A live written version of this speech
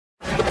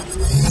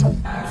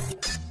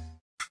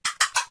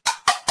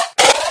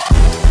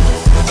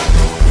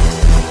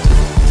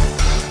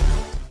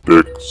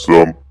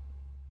TechSome.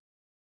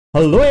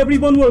 Hello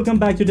everyone, welcome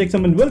back to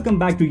TechSome and welcome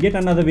back to yet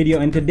another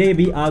video, and today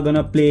we are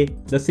gonna play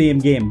the same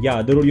game,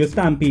 yeah, the Rodeo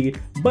Stampede,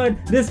 but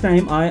this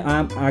time I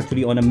am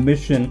actually on a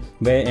mission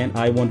wherein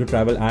I want to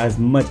travel as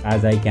much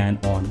as I can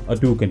on a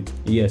toucan.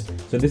 Yes,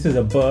 so this is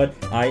a bird.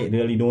 I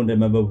really don't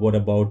remember what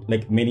about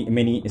like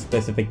many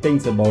specific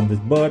things about this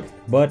bird,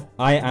 but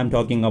I am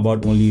talking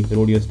about only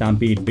Rodeo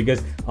Stampede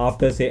because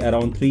after say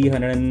around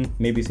 300 and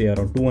maybe say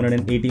around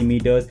 280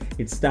 meters,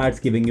 it starts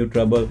giving you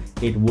trouble.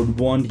 It would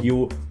want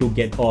you to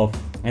get off,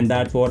 and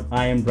that's what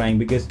I am trying,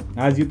 because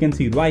as you can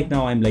see right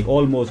now I'm like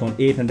almost on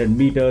 800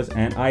 meters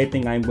and I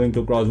think I'm going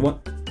to cross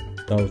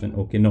 1000.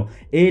 Okay, no,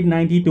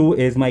 892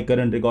 is my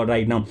current record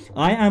right now.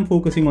 I am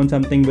focusing on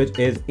something which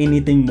is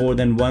anything more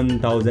than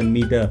 1000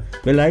 meter.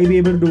 Will I be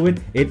able to do it?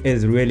 It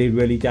is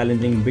really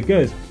challenging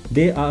because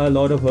there are a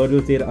lot of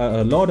hurdles, there are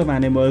a lot of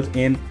animals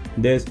in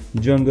this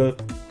jungle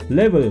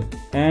level,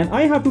 and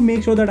I have to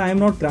make sure that I am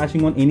not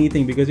crashing on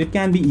anything, because it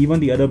can be even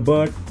the other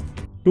bird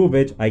to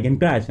which I can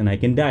crash and I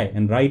can die.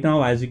 And right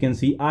now, as you can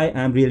see, I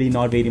am really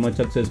not very much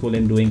successful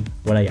in doing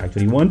what I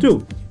actually want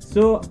to.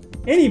 So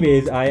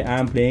anyways, I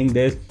am playing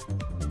this,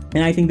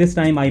 and I think this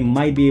time I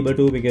might be able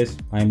to, because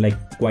I'm like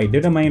quite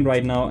determined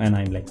right now and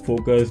I'm like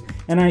focused,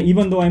 and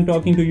even though I'm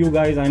talking to you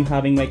guys, I'm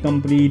having my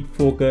complete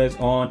focus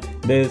on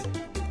this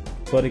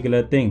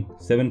particular thing.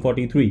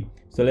 743.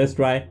 So let's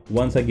try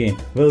once again.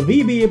 Will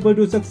we be able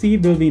to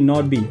succeed? Will we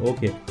not be?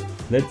 Okay,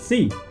 let's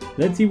see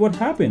what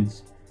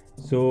happens.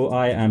 So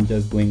I am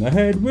just going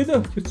ahead with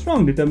a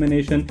strong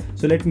determination.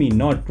 So let me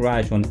not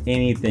crash on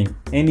anything,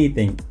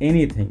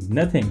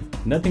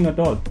 nothing at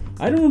all.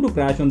 I don't want to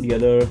crash on the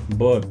other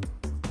bird.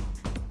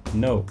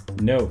 No.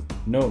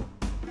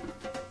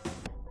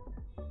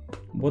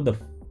 What the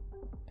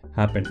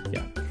happened?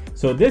 Yeah.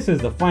 So this is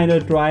the final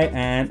try,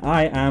 and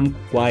I am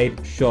quite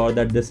sure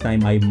that this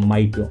time I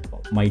might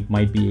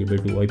be able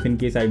to. If in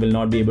case I will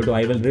not be able to,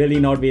 I will really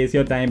not waste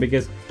your time,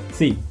 because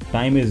see,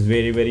 time is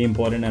very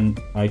important and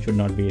I should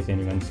not waste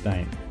anyone's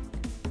time.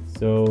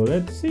 So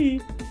let's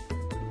see.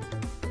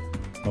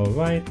 All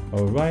right.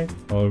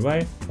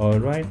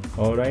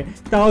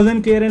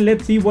 1000 clear, and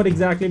let's see what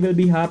exactly will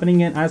be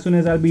happening. And as soon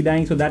as I'll be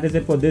dying, so that is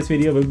it for this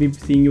video. We'll be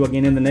seeing you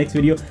again in the next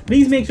video.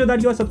 Please make sure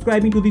that you are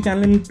subscribing to the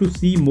channel to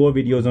see more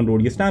videos on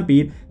Rodeo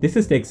Stampede. This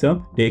is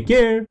TechSome. Take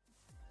care.